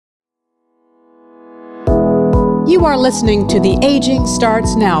You are listening to the Aging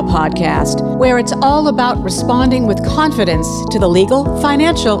Starts Now podcast, where it's all about responding with confidence to the legal,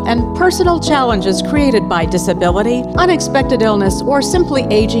 financial, and personal challenges created by disability, unexpected illness, or simply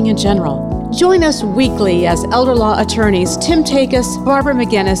aging in general. Join us weekly as elder law attorneys Tim Takis, Barbara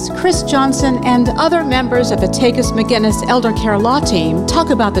McGinnis, Chris Johnson, and other members of the Takis McGinnis Elder Care Law Team talk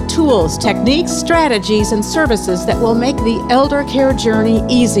about the tools, techniques, strategies, and services that will make the elder care journey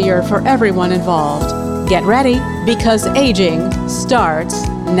easier for everyone involved. Get ready, because aging starts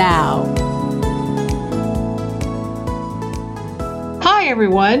now. Hi,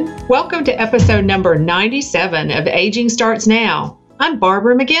 everyone. Welcome to episode number 97 of Aging Starts Now. I'm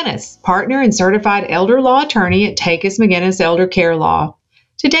Barbara McGinnis, partner and certified elder law attorney at Takis McGinnis Elder Care Law.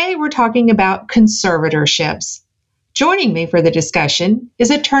 Today, we're talking about conservatorships. Joining me for the discussion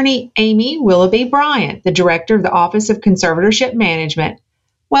is attorney Amy Willoughby Bryant, the director of the Office of Conservatorship Management.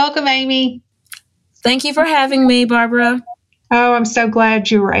 Welcome, Amy. Thank you for having me, Barbara. Oh, I'm so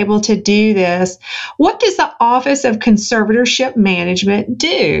glad you were able to do this. What does the Office of Conservatorship Management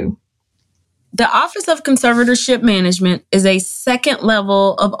do? The Office of Conservatorship Management is a second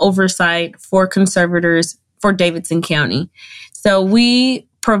level of oversight for conservators for Davidson County. So we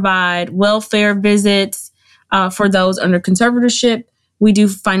provide welfare visits for those under conservatorship. We do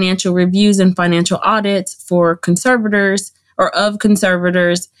financial reviews and financial audits for conservators or of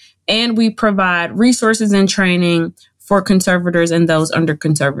conservators. And we provide resources and training for conservators and those under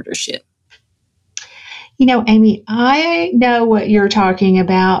conservatorship. You know, Amy, I know what you're talking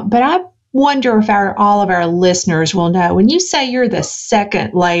about, but I wonder if all of our listeners will know. When you say you're the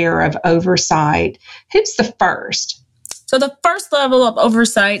second layer of oversight, who's the first? So the first level of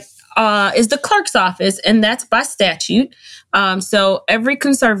oversight is the clerk's office, and that's by statute. So every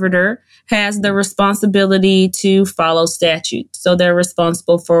conservator has the responsibility to follow statute. So they're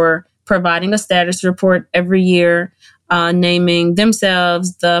responsible for providing a status report every year, naming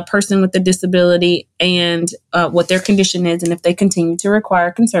themselves, the person with the disability, and what their condition is, and if they continue to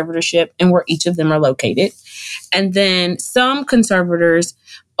require conservatorship and where each of them are located. And then some conservators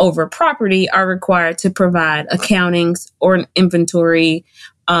over property are required to provide accountings or an inventory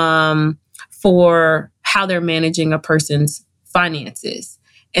for how they're managing a person's finances.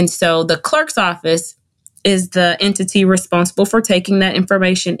 And so the clerk's office is the entity responsible for taking that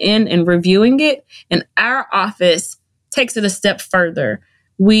information in and reviewing it. And our office takes it a step further.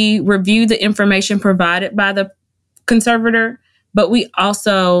 We review the information provided by the conservator, but we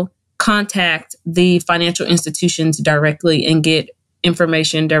also contact the financial institutions directly and get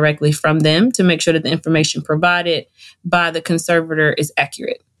information directly from them to make sure that the information provided by the conservator is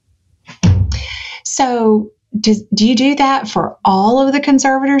accurate. So do you do that for all of the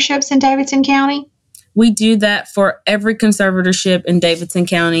conservatorships in Davidson County? We do that for every conservatorship in Davidson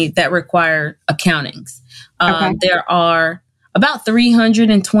County that require accountings. Okay. There are about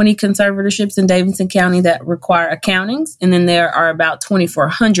 320 conservatorships in Davidson County that require accountings. And then there are about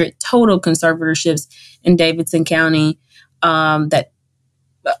 2,400 total conservatorships in Davidson County that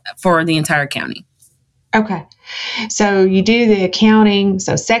for the entire county. Okay. So you do the accounting.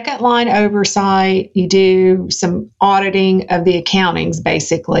 So second line oversight, you do some auditing of the accountings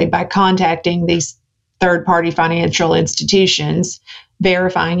basically by contacting these third-party financial institutions,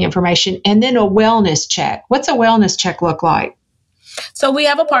 verifying information, and then a wellness check. What's a wellness check look like? So we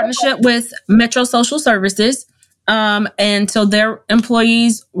have a partnership with Metro Social Services. And so their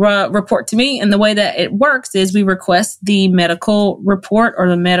employees report to me. And the way that it works is we request the medical report or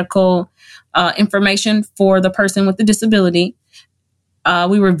the medical information for the person with the disability.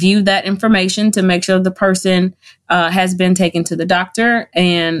 We review that information to make sure the person has been taken to the doctor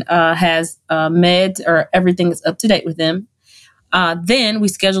and has meds or everything is up to date with them. Then we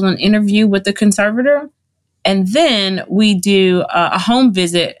schedule an interview with the conservator. And then we do a home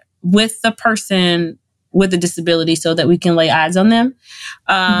visit with the person with a disability so that we can lay eyes on them.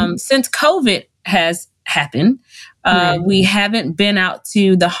 Since COVID has happened, we haven't been out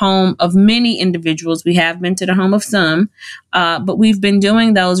to the home of many individuals. We have been to the home of some, but we've been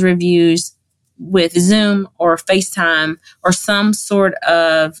doing those reviews with Zoom or FaceTime or some sort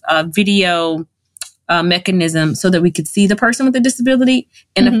of video mechanism so that we could see the person with the disability.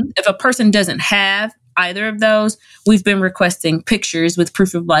 And if a person doesn't have either of those, we've been requesting pictures with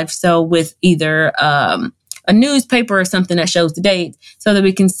proof of life. So with either a newspaper or something that shows the date so that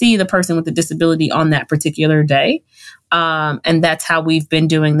we can see the person with the disability on that particular day. And that's how we've been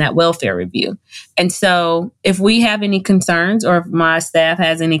doing that welfare review. And so if we have any concerns or if my staff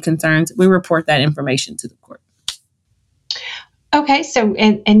has any concerns, we report that information to the court. Okay. So,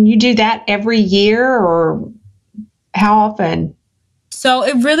 and you do that every year or how often? So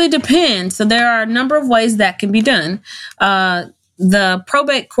it really depends. So there are a number of ways that can be done. The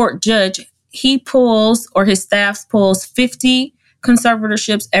probate court judge, he pulls, or his staff pulls 50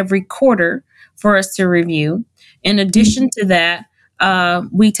 conservatorships every quarter for us to review. In addition to that,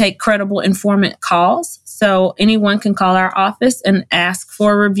 we take credible informant calls. So anyone can call our office and ask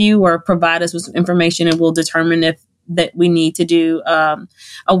for a review or provide us with some information, and we'll determine if that we need to do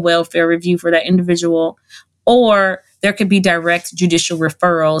a welfare review for that individual. Or there could be direct judicial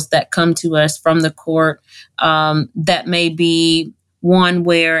referrals that come to us from the court. That may be one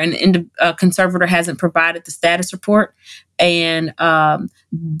where a conservator hasn't provided the status report, and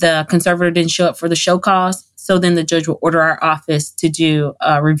the conservator didn't show up for the show cause. So then the judge will order our office to do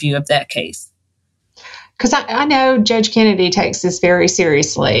a review of that case. Because I know Judge Kennedy takes this very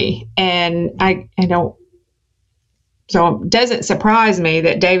seriously, and I don't. So it doesn't surprise me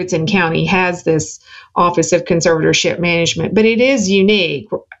that Davidson County has this Office of Conservatorship Management, but it is unique,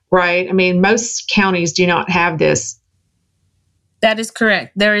 right? I mean, most counties do not have this. That is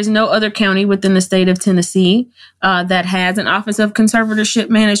correct. There is no other county within the state of Tennessee that has an Office of Conservatorship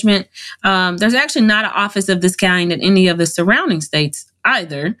Management. There's actually not an office of this kind in any of the surrounding states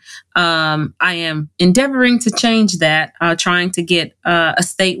either. I am endeavoring to change that, trying to get a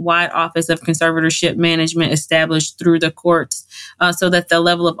statewide Office of Conservatorship Management established through the courts so that the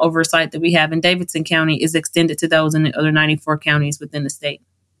level of oversight that we have in Davidson County is extended to those in the other 94 counties within the state.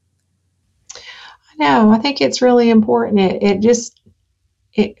 No, I think it's really important.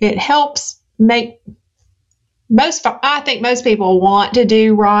 It helps make I think most people want to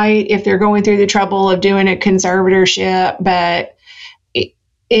do right if they're going through the trouble of doing a conservatorship, but it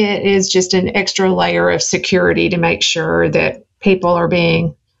is just an extra layer of security to make sure that people are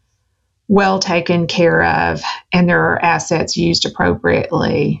being well taken care of and their assets used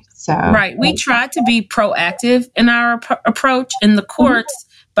appropriately. So, right. We try to be proactive in our approach, and the courts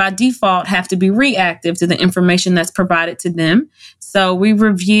by default have to be reactive to the information that's provided to them. So we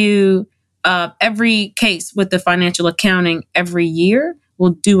review every case with the financial accounting every year.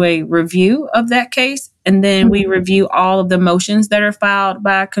 We'll do a review of that case, and then we review all of the motions that are filed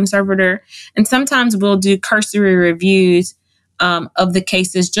by a conservator. And sometimes we'll do cursory reviews of the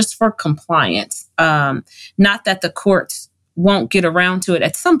cases just for compliance. Not that the courts won't get around to it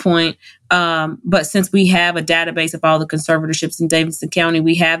at some point. But since we have a database of all the conservatorships in Davidson County,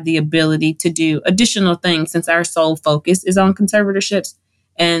 we have the ability to do additional things since our sole focus is on conservatorships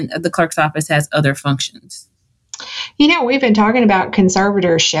and the clerk's office has other functions. You know, we've been talking about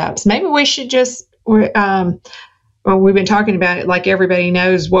conservatorships. Maybe we should just, we've been talking about it like everybody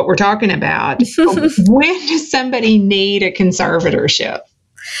knows what we're talking about. When does somebody need a conservatorship?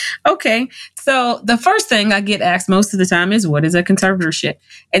 Okay. So the first thing I get asked most of the time is, what is a conservatorship?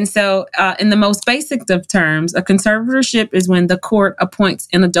 And so in the most basic of terms, a conservatorship is when the court appoints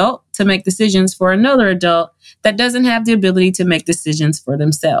an adult to make decisions for another adult that doesn't have the ability to make decisions for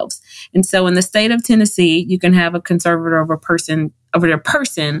themselves. And so in the state of Tennessee, you can have a conservator over their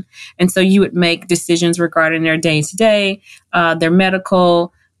person. And so you would make decisions regarding their day-to-day, their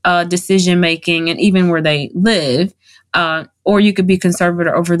medical decision-making, and even where they live. Or you could be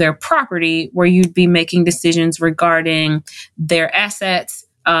conservator over their property, where you'd be making decisions regarding their assets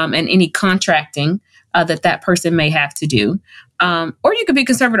and any contracting that person may have to do. Or you could be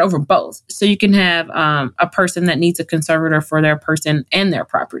conservator over both. So you can have a person that needs a conservator for their person and their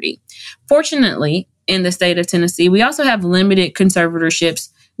property. Fortunately, in the state of Tennessee, we also have limited conservatorships,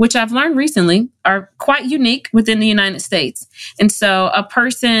 which I've learned recently are quite unique within the United States. And so a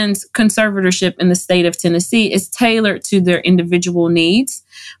person's conservatorship in the state of Tennessee is tailored to their individual needs,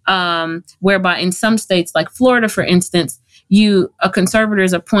 whereby in some states like Florida, for instance, a conservator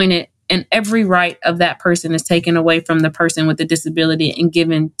is appointed and every right of that person is taken away from the person with the disability and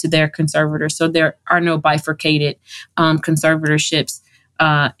given to their conservator. So there are no bifurcated conservatorships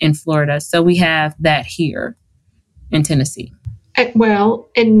in Florida. So we have that here in Tennessee. Well,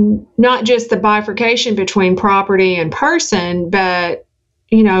 and not just the bifurcation between property and person, but,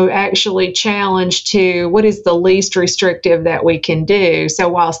 actually challenge to what is the least restrictive that we can do. So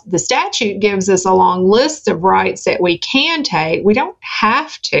while the statute gives us a long list of rights that we can take, we don't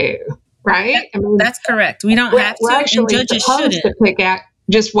have to, right? That's correct. We don't have to, and judges shouldn't. To pick out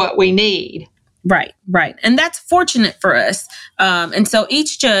just what we need. Right. And that's fortunate for us. And so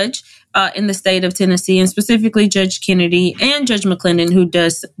each judge in the state of Tennessee, and specifically Judge Kennedy and Judge McClendon, who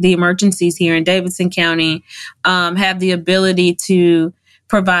does the emergencies here in Davidson County, have the ability to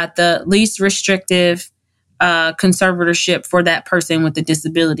provide the least restrictive conservatorship for that person with a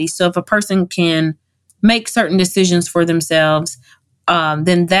disability. So if a person can make certain decisions for themselves,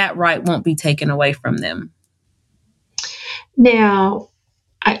 then that right won't be taken away from them. Now,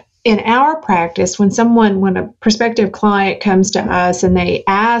 in our practice, when a prospective client comes to us and they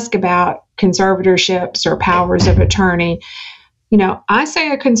ask about conservatorships or powers of attorney, I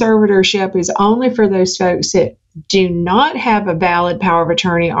say a conservatorship is only for those folks that do not have a valid power of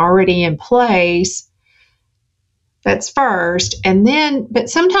attorney already in place. That's first. And then, but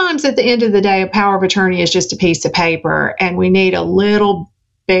sometimes at the end of the day, a power of attorney is just a piece of paper, and we need a little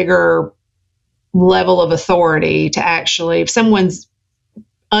bigger level of authority to actually, if someone's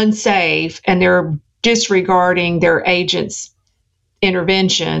unsafe and they're disregarding their agent's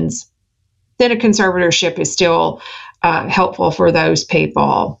interventions, then a conservatorship is still helpful for those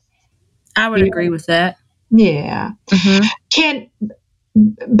people. I would agree with that. Yeah.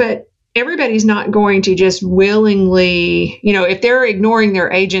 But everybody's not going to just willingly, if they're ignoring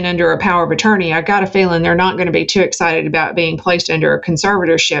their agent under a power of attorney, I got a feeling they're not going to be too excited about being placed under a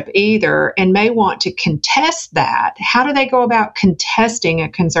conservatorship either, and may want to contest that. How do they go about contesting a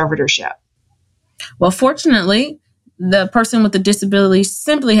conservatorship? Well, fortunately, the person with the disability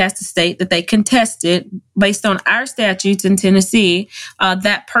simply has to state that they contest it based on our statutes in Tennessee.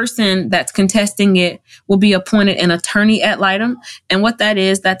 That person that's contesting it will be appointed an attorney ad litem. And what that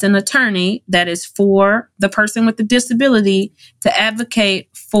is, that's an attorney that is for the person with the disability to advocate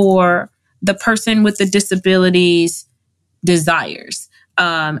for the person with the disability's desires.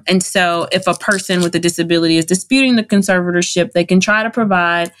 And so if a person with a disability is disputing the conservatorship, they can try to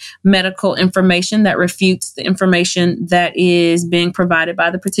provide medical information that refutes the information that is being provided by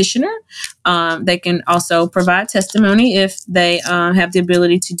the petitioner. They can also provide testimony if they have the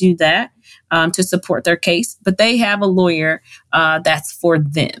ability to do that to support their case. But they have a lawyer that's for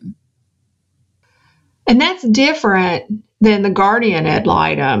them. And that's different than the guardian ad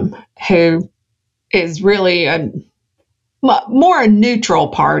litem, who is really more a neutral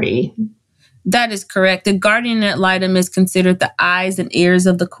party. That is correct. The guardian ad litem is considered the eyes and ears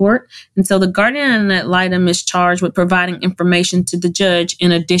of the court. And so the guardian ad litem is charged with providing information to the judge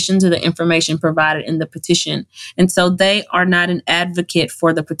in addition to the information provided in the petition. And so they are not an advocate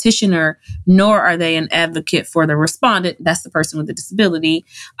for the petitioner, nor are they an advocate for the respondent. That's the person with the disability.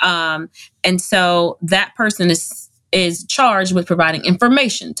 And so that person is charged with providing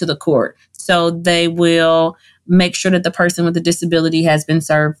information to the court. So they will make sure that the person with the disability has been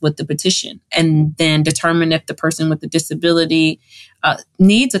served with the petition, and then determine if the person with the disability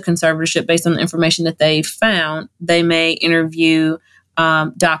needs a conservatorship based on the information that they found. They may interview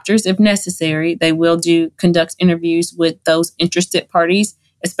doctors if necessary. They will conduct interviews with those interested parties,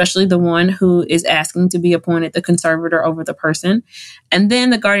 especially the one who is asking to be appointed the conservator over the person. And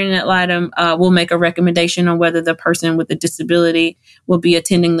then the guardian ad litem will make a recommendation on whether the person with the disability will be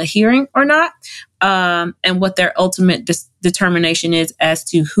attending the hearing or not, and what their ultimate determination is as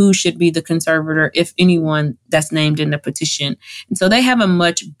to who should be the conservator, if anyone, that's named in the petition. And so they have a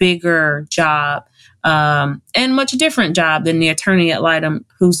much bigger job and much different job than the attorney ad litem,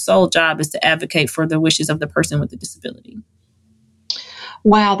 whose sole job is to advocate for the wishes of the person with the disability.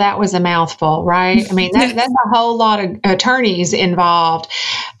 Wow, that was a mouthful, right? I mean, that's a whole lot of attorneys involved.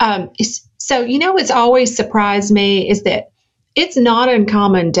 So, what's always surprised me is that it's not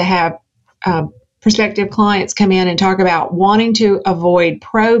uncommon to have prospective clients come in and talk about wanting to avoid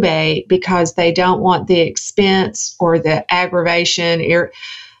probate because they don't want the expense or the aggravation or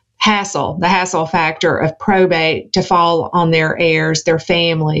the hassle factor of probate to fall on their heirs, their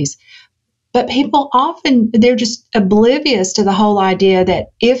families. But people often, they're just oblivious to the whole idea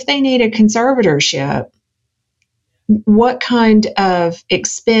that if they need a conservatorship, what kind of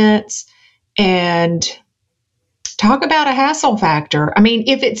expense, and talk about a hassle factor. I mean,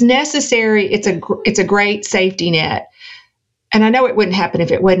 if it's necessary, it's a great safety net. And I know it wouldn't happen if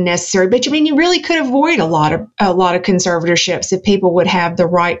it wasn't necessary, but you really could avoid a lot of conservatorships if people would have the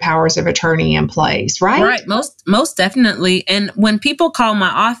right powers of attorney in place, right? Right, most definitely. And when people call my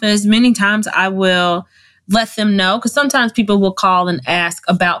office, many times I will let them know, because sometimes people will call and ask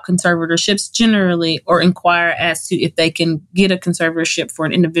about conservatorships generally, or inquire as to if they can get a conservatorship for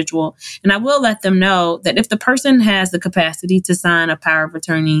an individual. And I will let them know that if the person has the capacity to sign a power of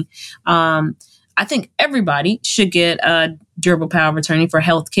attorney, I think everybody should get a durable power of attorney for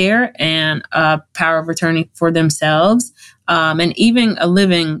healthcare and a power of attorney for themselves. And even a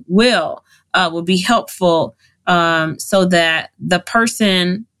living will would be helpful, so that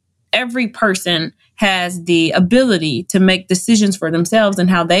every person has the ability to make decisions for themselves and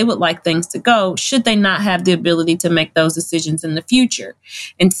how they would like things to go, should they not have the ability to make those decisions in the future.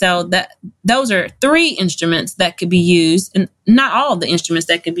 And so those are three instruments that could be used, and not all of the instruments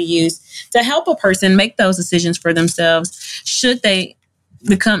that could be used to help a person make those decisions for themselves should they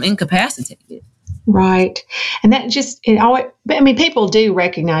become incapacitated. Right. And that just, people do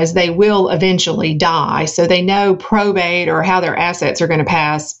recognize they will eventually die. So they know probate or how their assets are going to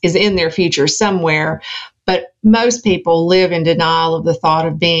pass is in their future somewhere. But most people live in denial of the thought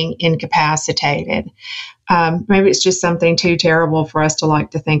of being incapacitated. Maybe it's just something too terrible for us to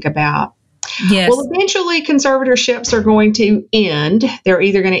like to think about. Yes. Well, eventually conservatorships are going to end. They're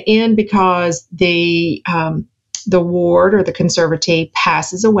either going to end because the ward or the conservatee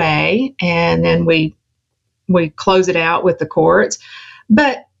passes away, and then we close it out with the courts.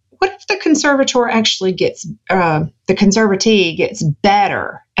 But what if the conservator actually gets, the conservatee gets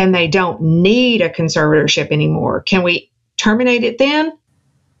better and they don't need a conservatorship anymore? Can we terminate it then?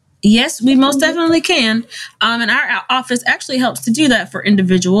 Yes, we most definitely can. And our office actually helps to do that for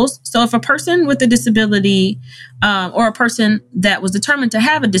individuals. So if a person with a disability or a person that was determined to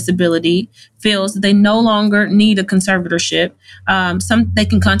have a disability feels that they no longer need a conservatorship, they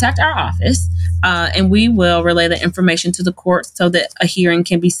can contact our office and we will relay the information to the court so that a hearing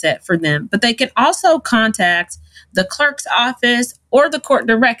can be set for them. But they can also contact the clerk's office or the court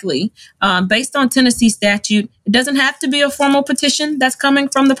directly. Based on Tennessee statute, it doesn't have to be a formal petition that's coming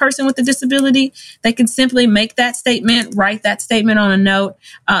from the person with the disability. They can simply make that statement, write that statement on a note,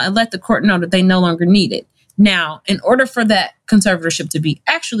 and let the court know that they no longer need it. Now, in order for that conservatorship to be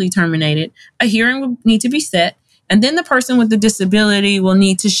actually terminated, a hearing will need to be set, and then the person with the disability will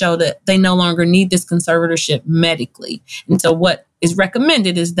need to show that they no longer need this conservatorship medically. And so what is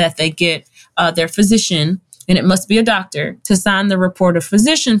recommended is that they get their physician, and it must be a doctor, to sign the report of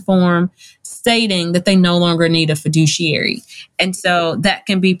physician form stating that they no longer need a fiduciary. And so that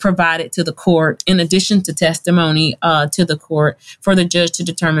can be provided to the court in addition to testimony to the court for the judge to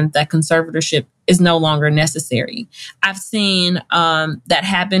determine that conservatorship is no longer necessary. I've seen that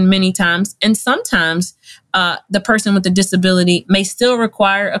happen many times. And sometimes the person with the disability may still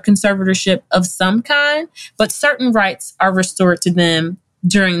require a conservatorship of some kind, but certain rights are restored to them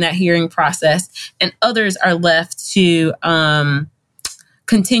during that hearing process, and others are left to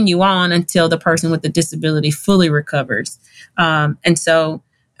continue on until the person with the disability fully recovers. And so,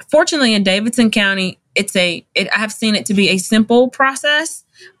 fortunately, in Davidson County, I have seen it to be a simple process,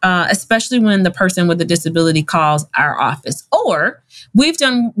 especially when the person with the disability calls our office. Or we've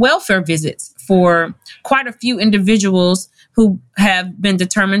done welfare visits for quite a few individuals who have been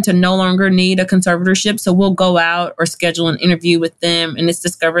determined to no longer need a conservatorship. So we'll go out or schedule an interview with them, and it's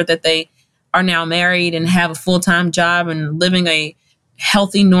discovered that they are now married and have a full-time job and living a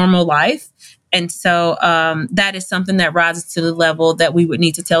healthy, normal life. And so that is something that rises to the level that we would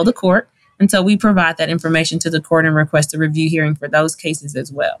need to tell the court. And so we provide that information to the court and request a review hearing for those cases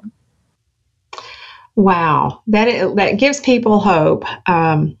as well. Wow, that gives people hope.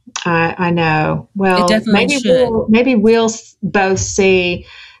 I know. Well, maybe we'll both see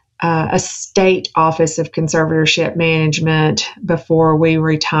a state office of conservatorship management before we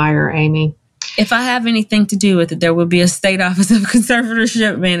retire, Amy. If I have anything to do with it, there will be a state office of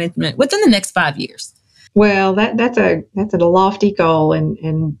conservatorship management within the next 5 years. Well, that's a lofty goal,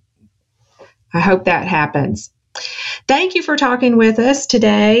 and I hope that happens. Thank you for talking with us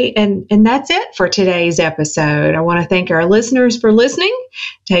today. And that's it for today's episode. I want to thank our listeners for listening.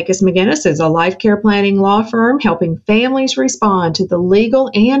 Tachus McGinnis is a life care planning law firm helping families respond to the legal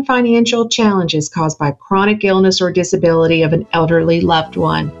and financial challenges caused by chronic illness or disability of an elderly loved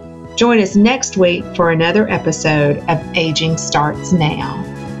one. Join us next week for another episode of Aging Starts Now.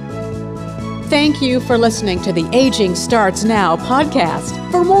 Thank you for listening to the Aging Starts Now podcast.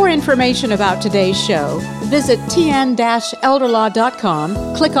 For more information about today's show, visit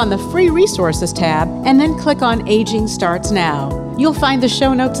tn-elderlaw.com, click on the Free Resources tab, and then click on Aging Starts Now. You'll find the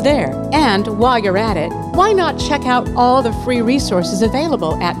show notes there. And while you're at it, why not check out all the free resources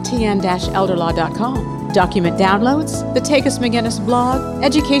available at tn-elderlaw.com? Document downloads, the Tachus McGinnis blog,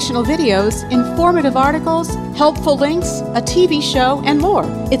 educational videos, informative articles, helpful links, a TV show, and more.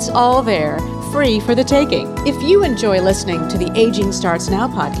 It's all there, free for the taking. If you enjoy listening to the Aging Starts Now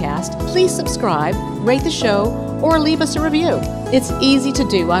podcast, please subscribe, rate the show, or leave us a review. It's easy to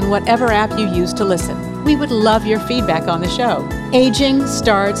do on whatever app you use to listen. We would love your feedback on the show. Aging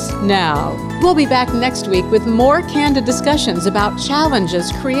Starts Now. We'll be back next week with more candid discussions about challenges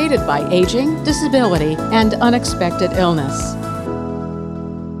created by aging, disability, and unexpected illness.